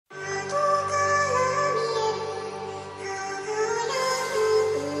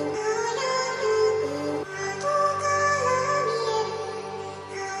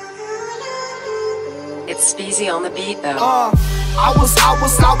It's Speezy on the beat though. I was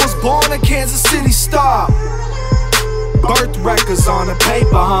born a Kansas City star. Birth records on the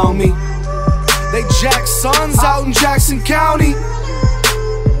paper, homie. They jack sons out in Jackson County.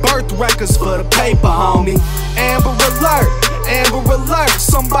 Birth records for the paper, homie. Amber alert, Amber alert.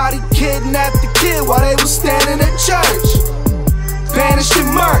 Somebody kidnapped the kid while they was standing at church. Banished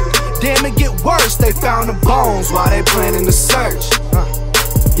and murked. Damn, it get worse. They found the bones while they planning the search.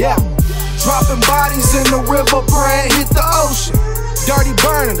 Yeah. Dropping bodies in the river, praying hit the ocean. Dirty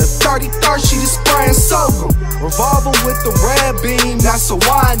burning, the 33rd, she just spraying soak 'em. Revolver with the red beam, that's a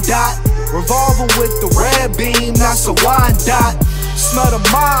wine dot. Revolver with the red beam, that's a wine dot. Smell the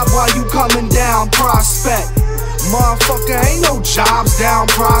mob while you coming down Prospect. Motherfucker, ain't no jobs down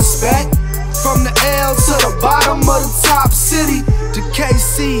Prospect. From the L to the bottom of the top city, to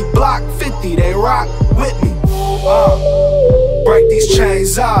KC, block 50, they rock with me. Break these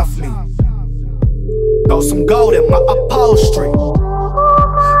chains off me. Throw some gold in my upholstery.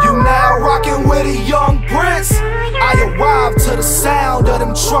 You now rockin' with a young prince. I arrived to the sound of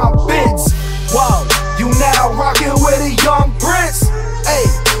them trumpets. Whoa, you now rockin' with a young prince. Hey,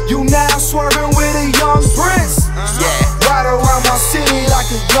 you now swerving with a young prince. Yeah, ride around my city like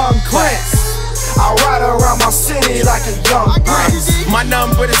a young prince. I ride around my city like a young prince. My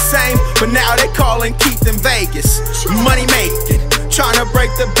number the same, but now they callin' Keith in Vegas. Money making, tryna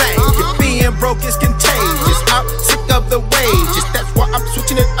break the bank. Being broke is contagious. I'm sick of the wages. That's why I'm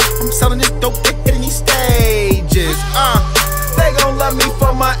switching it up from selling this dope and hitting these stages. They gon' love me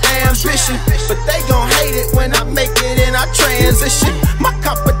for my ambition, but they gon' hate it when I make it and I transition. My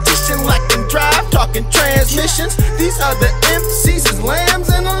competition lacking drive, talking transmissions. These other MCs is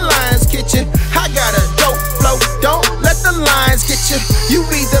lambs in the lion's kitchen. I got a dope flow, don't let the lions get you. You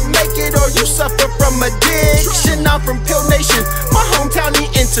either make it or you suffer from addiction. I'm from Pill Nation, my hometown need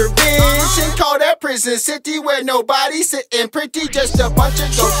intervention. Call that prison city where nobody sitting pretty. Just a bunch of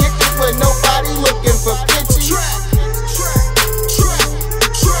go-getters where nobody looking for pity.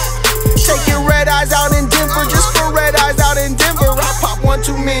 Taking red eyes out in Denver, just for red eyes out in Denver. I pop one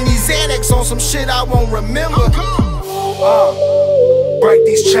too many Xanax on some shit I won't remember. Break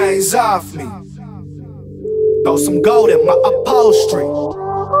these chains off me. Throw some gold in my upholstery.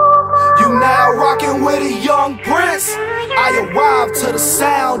 You now rockin' with a young prince. I arrived to the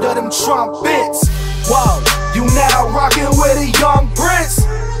sound of them trumpets. Whoa, you now rockin' with a young prince.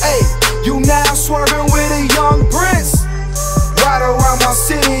 Hey, you now swerving with a young prince. Ride around my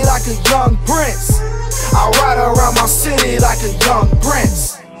city like a young prince. I ride around my city like a young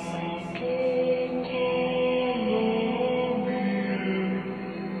prince.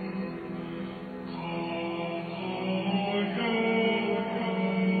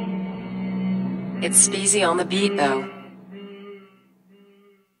 It's Speezy on the beat though.